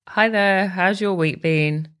Hi there, how's your week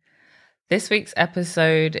been? This week's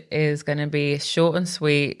episode is going to be short and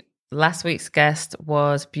sweet. Last week's guest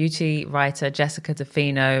was beauty writer Jessica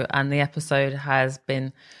DeFino, and the episode has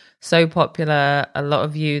been so popular. A lot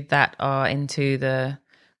of you that are into the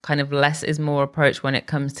kind of less is more approach when it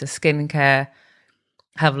comes to skincare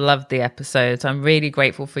have loved the episode. So I'm really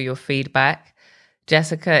grateful for your feedback.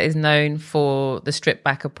 Jessica is known for the strip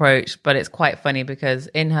back approach, but it's quite funny because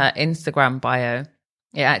in her Instagram bio,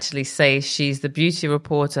 it actually says she's the beauty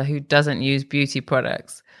reporter who doesn't use beauty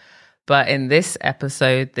products. But in this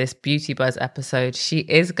episode, this Beauty Buzz episode, she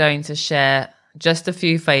is going to share just a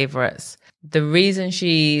few favorites. The reason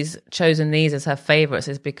she's chosen these as her favorites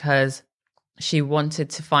is because she wanted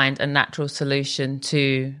to find a natural solution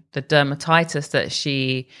to the dermatitis that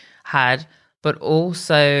she had, but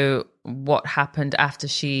also what happened after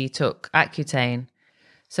she took Accutane.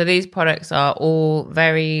 So these products are all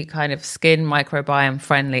very kind of skin microbiome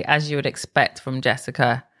friendly, as you would expect from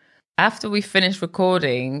Jessica. After we finished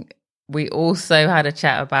recording, we also had a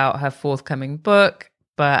chat about her forthcoming book.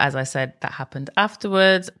 But as I said, that happened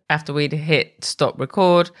afterwards, after we'd hit stop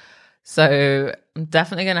record. So I'm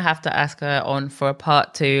definitely going to have to ask her on for a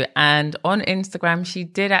part two. And on Instagram, she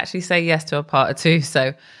did actually say yes to a part two.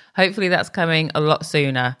 So hopefully that's coming a lot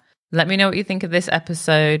sooner. Let me know what you think of this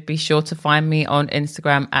episode. Be sure to find me on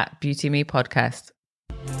Instagram at Beauty Me Podcast.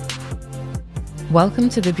 Welcome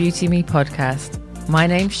to the Beauty Me Podcast. My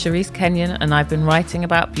name's Charisse Kenyon and I've been writing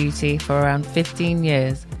about beauty for around 15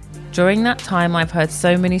 years. During that time, I've heard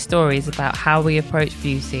so many stories about how we approach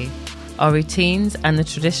beauty, our routines and the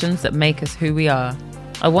traditions that make us who we are.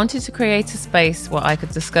 I wanted to create a space where I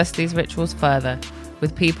could discuss these rituals further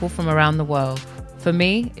with people from around the world. For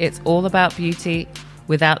me, it's all about beauty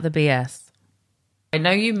without the BS. I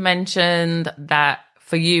know you mentioned that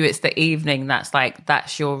for you, it's the evening.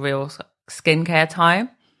 That's your real skincare time.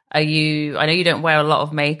 I know you don't wear a lot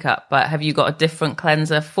of makeup, but have you got a different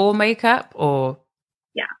cleanser for makeup or?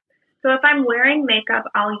 Yeah. So if I'm wearing makeup,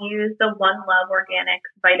 I'll use the One Love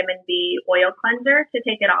Organics Vitamin B Oil Cleanser to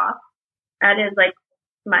take it off. That is like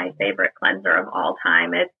my favorite cleanser of all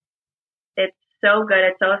time. It's so good.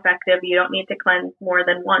 It's so effective. You don't need to cleanse more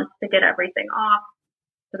than once to get everything off.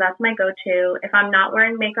 So that's my go-to. If I'm not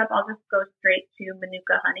wearing makeup, I'll just go straight to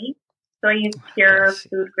Manuka honey. So I use pure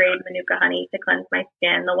food-grade Manuka honey to cleanse my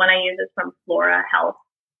skin. The one I use is from Flora Health,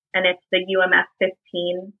 and it's the UMF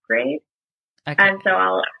 15 grade. Okay. And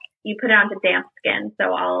so you put it onto damp skin.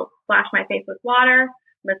 So I'll splash my face with water,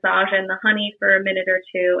 massage in the honey for a minute or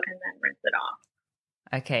two, and then rinse it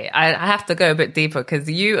off. Okay, I have to go a bit deeper because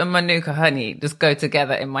you and Manuka honey just go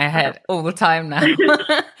together in my head all the time now.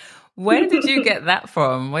 Where did you get that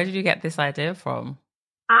from? Where did you get this idea from?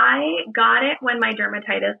 I got it when my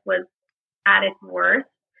dermatitis was at its worst,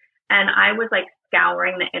 and I was like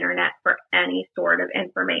scouring the internet for any sort of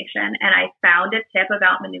information, and I found a tip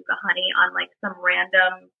about Manuka honey on like some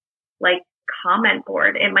random like comment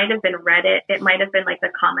board. It might have been Reddit. It might have been like the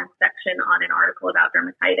comment section on an article about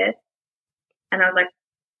dermatitis. And I was like,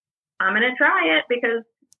 I'm going to try it because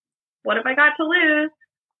what have I got to lose?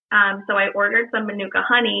 So I ordered some Manuka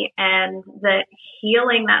honey, and the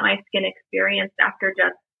healing that my skin experienced after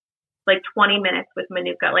just like 20 minutes with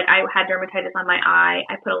Manuka, like I had dermatitis on my eye.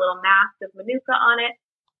 I put a little mask of Manuka on it.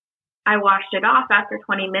 I washed it off after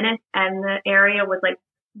 20 minutes and the area was like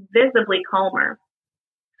visibly calmer.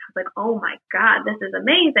 I was like, oh my God, this is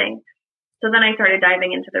amazing. So then I started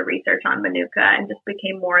diving into the research on Manuka and just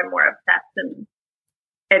became more and more obsessed. And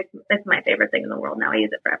it's my favorite thing in the world now. I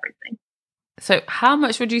use it for everything. So how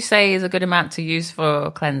much would you say is a good amount to use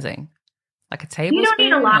for cleansing? Like a tablespoon? You don't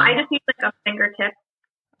need a lot. I just use like a fingertip.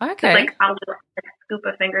 Okay. Like I'll just scoop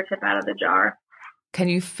a fingertip out of the jar. Can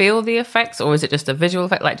you feel the effects, or is it just a visual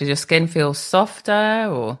effect? Like, does your skin feel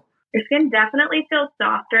softer, or? Your skin definitely feels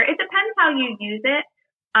softer. It depends how you use it.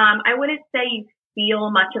 I wouldn't say you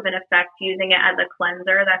feel much of an effect using it as a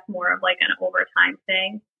cleanser. That's more of like an overtime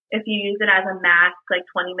thing. If you use it as a mask, like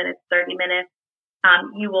 20 minutes, 30 minutes,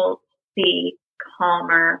 you will see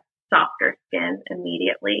calmer, softer skin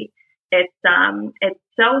immediately. It's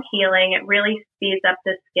so healing. It really speeds up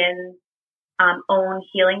the skin's own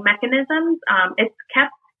healing mechanisms. It's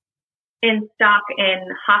kept in stock in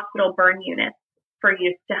hospital burn units for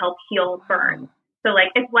use to help heal burns. So like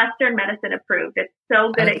it's Western medicine approved. It's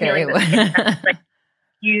so good at healing the skin that it's like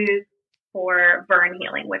used for burn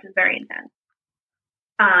healing, which is very intense.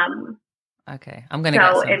 Okay, I'm gonna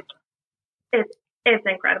get some. It's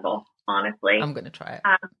incredible, honestly. I'm gonna try it.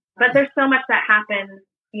 But there's so much that happens.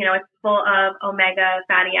 You know, it's full of omega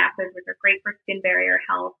fatty acids, which are great for skin barrier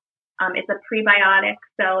health. It's a prebiotic,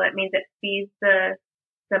 so it means it feeds the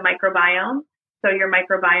microbiome. So your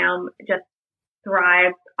microbiome just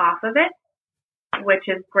thrives off of it, which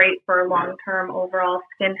is great for long-term overall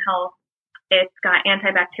skin health. It's got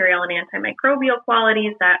antibacterial and antimicrobial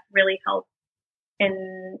qualities that really help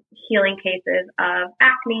in healing cases of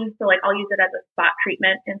acne. So like I'll use it as a spot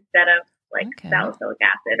treatment instead of like salicylic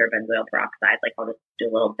acid or benzoyl peroxide. Like I'll just do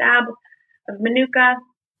a little dab of Manuka.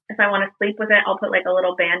 If I want to sleep with it, I'll put like a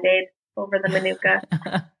little Band-Aid over the Manuka.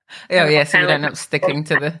 Oh yeah, so you don't end up sticking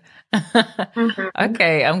to the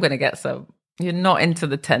Okay, I'm gonna get some. You're not into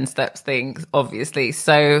the 10 steps things, obviously.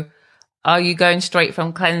 So are you going straight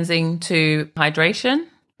from cleansing to hydration?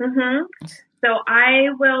 So I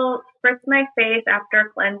will spritz my face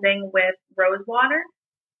after cleansing with rose water.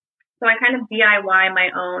 So I kind of DIY my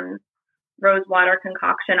own rose water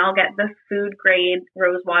concoction. I'll get the food grade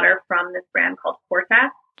rose water from this brand called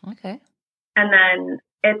Cortez. Okay. And then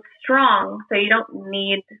it's strong, so you don't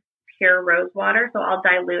need pure rose water. So I'll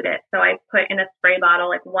dilute it. So I put in a spray bottle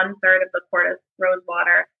like 1/3 of the Cortez rose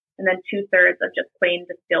water and then 2/3 of just plain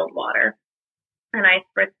distilled water. And I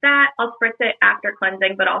spritz that. I'll spritz it after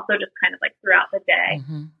cleansing, but also just kind of like throughout the day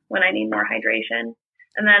when I need more hydration.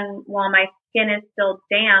 And then while my skin is still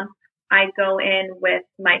damp, I go in with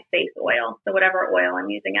my face oil. So whatever oil I'm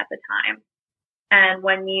using at the time. And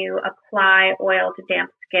when you apply oil to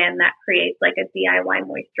damp skin, that creates like a DIY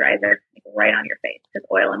moisturizer right on your face because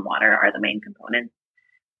oil and water are the main components.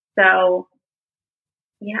 So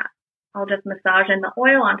yeah, I'll just massage in the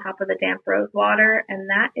oil on top of the damp rose water. And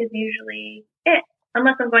that is usually it,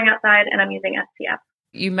 unless I'm going outside and I'm using SPF.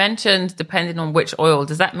 You mentioned depending on which oil.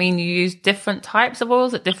 Does that mean you use different types of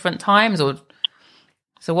oils at different times? Or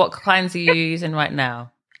so what kinds are you using right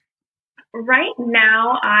now? Right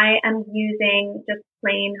now, I am using just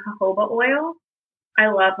plain jojoba oil. I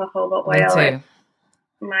love jojoba oil. Me too.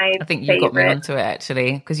 My I think you favorite. got me onto it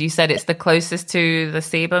actually because you said it's the closest to the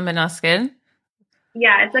sebum in our skin.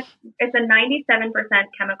 Yeah, it's a 97%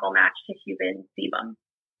 chemical match to human sebum.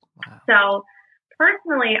 Wow. So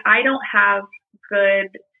personally, I don't have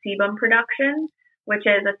good sebum production, which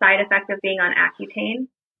is a side effect of being on Accutane.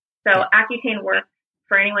 So Accutane works,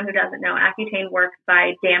 for anyone who doesn't know, Accutane works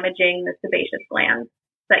by damaging the sebaceous glands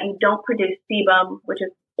so that you don't produce sebum, which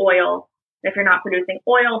is oil. If you're not producing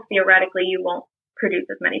oil, theoretically, you won't produce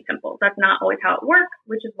as many pimples. That's not always how it works,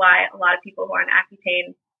 which is why a lot of people who are on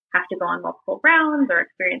Accutane have to go on multiple rounds or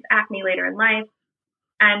experience acne later in life.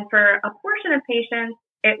 And for a portion of patients,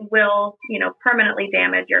 it will, permanently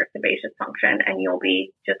damage your sebaceous function and you'll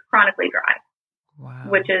be just chronically dry,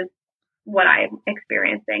 which is what I'm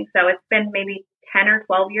experiencing. So it's been maybe 10 or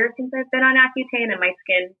 12 years since I've been on Accutane and my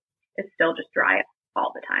skin is still just dry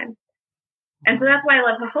all the time. And so that's why I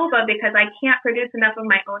love jojoba because I can't produce enough of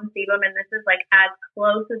my own sebum and this is like as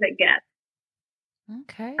close as it gets.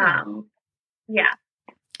 Okay. Yeah.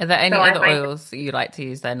 Are there any other oils that you like to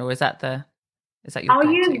use then, or is that your I'll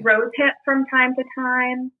go-to? use rosehip from time to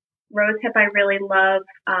time. Rosehip I really love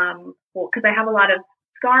because I have a lot of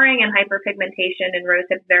scarring and hyperpigmentation, and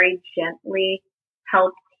rosehip very gently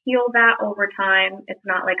helps heal that over time. It's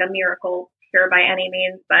not like a miracle cure by any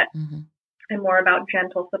means, but I'm more about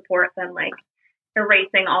gentle support than like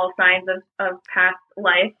erasing all signs of past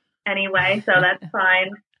life anyway, so that's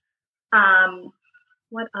fine.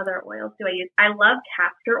 What other oils do I use? I love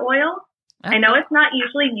castor oil. Okay. I know it's not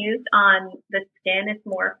usually used on the skin. It's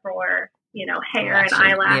more for, hair and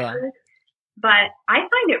eyelashes. But I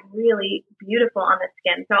find it really beautiful on the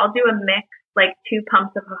skin. So I'll do a mix, like 2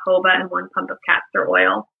 pumps of jojoba and 1 pump of castor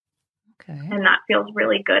oil. Okay. And that feels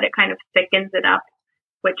really good. It kind of thickens it up,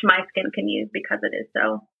 which my skin can use because it is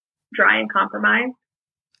so dry and compromised.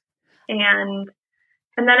 And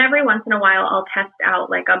then every once in a while, I'll test out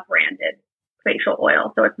like a branded facial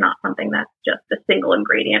oil. So it's not something that's just a single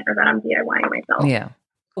ingredient or that I'm DIYing myself. Yeah.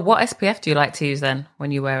 What SPF do you like to use then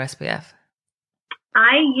when you wear SPF?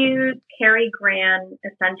 I use Cary Grant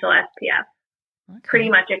Essential SPF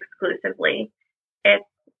pretty much exclusively. It's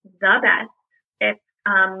the best.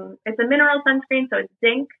 It's a mineral sunscreen, so it's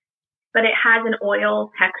zinc, but it has an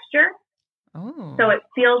oil texture. Oh. So it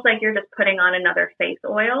feels like you're just putting on another face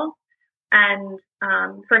oil. And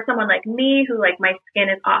for someone like me who like my skin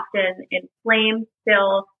is often inflamed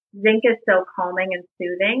still, zinc is so calming and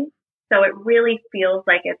soothing. So it really feels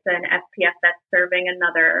like it's an SPF that's serving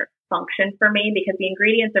another function for me because the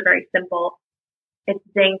ingredients are very simple. It's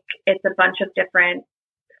zinc, it's a bunch of different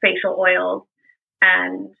facial oils,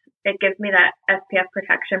 and it gives me that SPF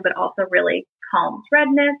protection, but also really calms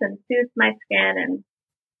redness and soothes my skin. And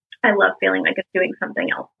I love feeling like it's doing something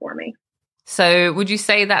else for me. So would you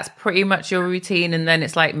say that's pretty much your routine and then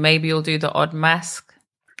it's like maybe you'll do the odd mask?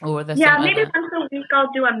 Or maybe once a week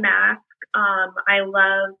I'll do a mask.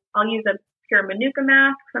 I'll use a pure Manuka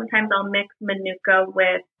mask. Sometimes I'll mix Manuka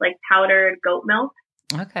with like powdered goat milk.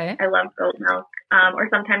 Okay. I love goat milk. Or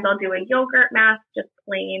sometimes I'll do a yogurt mask, just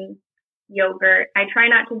plain yogurt. I try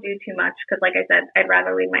not to do too much because, like I said, I'd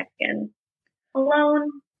rather leave my skin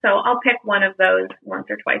alone. So I'll pick one of those once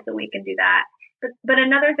or twice a week and do that. But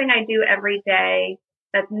another thing I do every day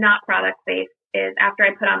that's not product based is after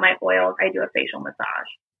I put on my oils, I do a facial massage.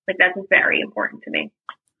 Like that's very important to me.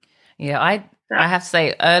 Yeah, I have to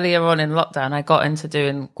say earlier on in lockdown, I got into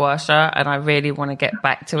doing gua sha, and I really want to get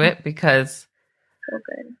back to it because so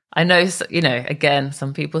good. I know, again,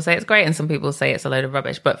 some people say it's great and some people say it's a load of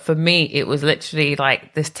rubbish. But for me, it was literally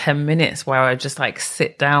like this 10 minutes where I just like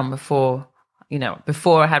sit down before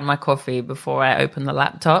I had my coffee, before I opened the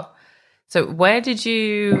laptop. So where did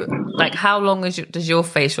you, like, how long does your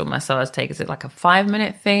facial massage take? Is it like a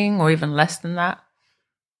 5-minute thing or even less than that?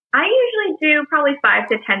 I usually do probably 5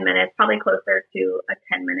 to 10 minutes, probably closer to a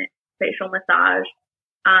 10-minute facial massage.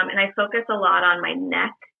 And I focus a lot on my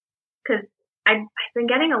neck because I've been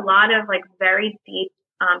getting a lot of like very deep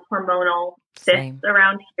hormonal cysts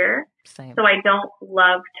around here. Same. So I don't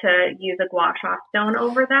love to use a gua sha stone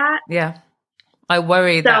over that. Yeah. I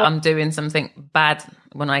worry that I'm doing something bad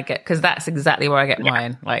when I get, because that's exactly where I get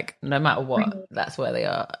mine. Like no matter what, that's where they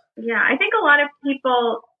are. Yeah. I think a lot of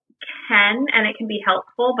people can, and it can be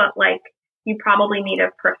helpful, but like you probably need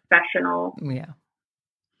a professional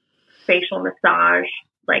facial massage,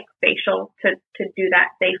 like facial to do that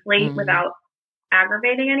safely without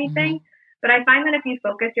aggravating anything. But I find that if you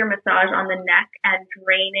focus your massage on the neck and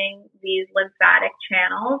draining these lymphatic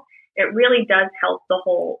channels, it really does help the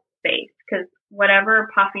whole face, because whatever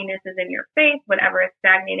puffiness is in your face, whatever is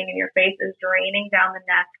stagnating in your face is draining down the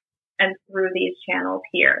neck and through these channels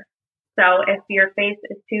here. So if your face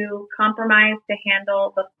is too compromised to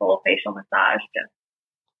handle the full facial massage, just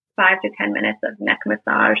 5 to 10 minutes of neck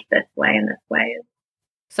massage this way and this way.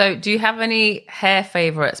 So do you have any hair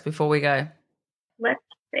favorites before we go? Let's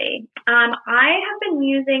see. I have been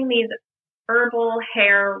using these herbal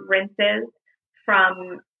hair rinses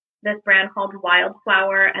from this brand called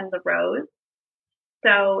Wildflower and the Rose.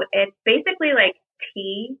 So it's basically like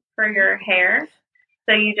tea for your hair.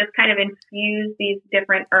 So you just kind of infuse these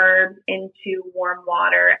different herbs into warm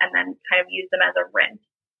water and then kind of use them as a rinse.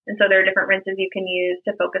 And so there are different rinses you can use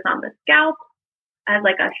to focus on the scalp as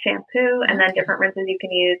like a shampoo, and then different rinses you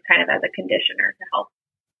can use kind of as a conditioner to help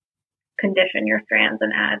condition your strands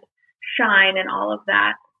and add shine and all of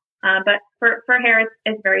that. But for hair,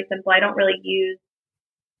 it's very simple. I don't really use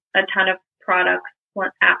a ton of products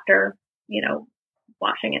after,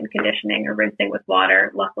 washing and conditioning or rinsing with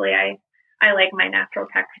water. Luckily, I like my natural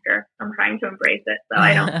texture. I'm trying to embrace it, so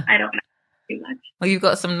I don't know too much. Well, you've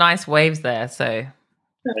got some nice waves there, so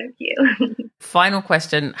thank you. Final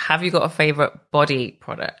question: have you got a favorite body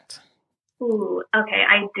product? Ooh, okay,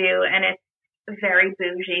 I do, and it's very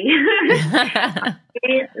bougie.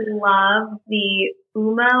 I love the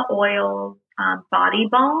Uma Oils body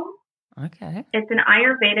balm. Okay. It's an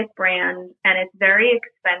Ayurvedic brand, and it's very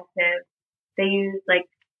expensive. They use like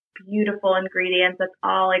beautiful ingredients. It's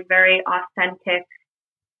all like very authentic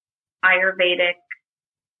Ayurvedic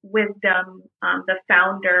wisdom. The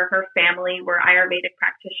founder, her family were Ayurvedic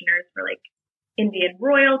practitioners for like Indian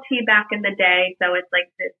royalty back in the day. So it's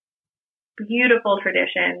like this beautiful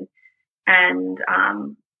tradition. And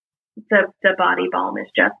the body balm is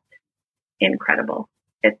just incredible.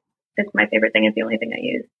 It's my favorite thing. It's the only thing I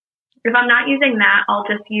use. If I'm not using that, I'll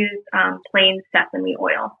just use plain sesame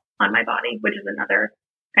oil on my body, which is another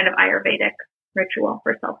kind of Ayurvedic ritual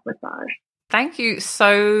for self-massage. Thank you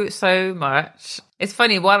so, so much. It's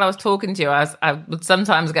funny, while I was talking to you, I would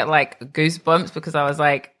sometimes get like goosebumps because I was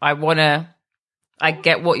like, I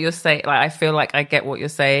get what you're saying. Like, I feel like I get what you're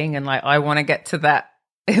saying, and like, I want to get to that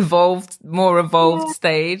more evolved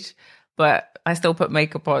stage, but I still put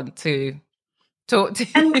makeup on to talk to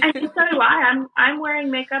you. And so do I. I'm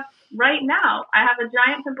wearing makeup right now. I have a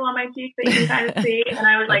giant pimple on my cheek that you can kind of see, and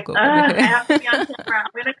I was like, I have to be on camera.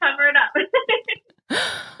 I'm going to cover it up.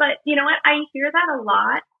 But you know what? I hear that a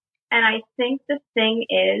lot, and I think the thing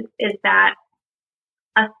is that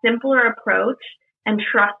a simpler approach and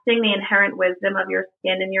trusting the inherent wisdom of your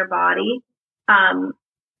skin and your body,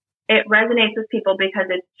 it resonates with people because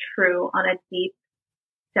it's true on a deep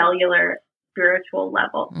cellular spiritual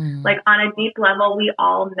level. Like on a deep level, we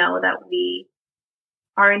all know that we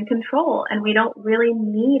are in control, and we don't really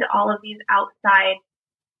need all of these outside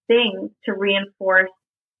things to reinforce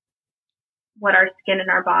what our skin and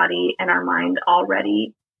our body and our mind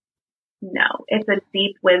already know. It's a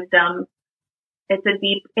deep wisdom. It's a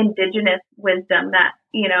deep indigenous wisdom that,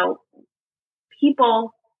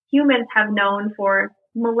 humans have known for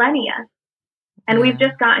millennia. And we've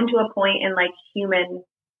just gotten to a point in like human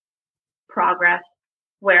progress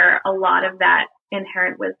where a lot of that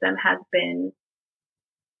inherent wisdom has been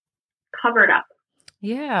covered up.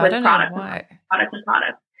 Yeah, with I don't products know why. And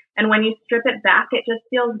products. And when you strip it back, it just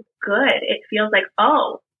feels good. It feels like,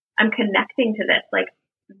 oh, I'm connecting to this. Like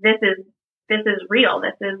this is real.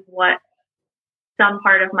 This is what some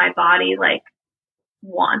part of my body like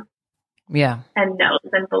wants. Yeah. And knows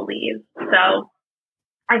and believes. So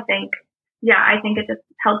I think it just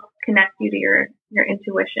helps connect you to your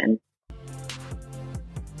intuition.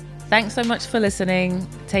 Thanks so much for listening.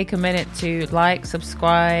 Take a minute to like,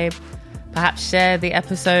 subscribe, perhaps share the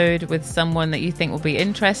episode with someone that you think will be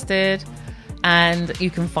interested. And you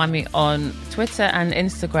can find me on Twitter and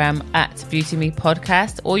Instagram at Beauty Me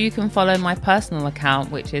Podcast, or you can follow my personal account,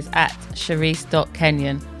 which is at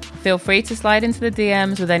Charisse.Kenyon. Feel free to slide into the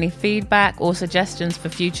DMs with any feedback or suggestions for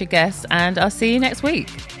future guests, and I'll see you next week.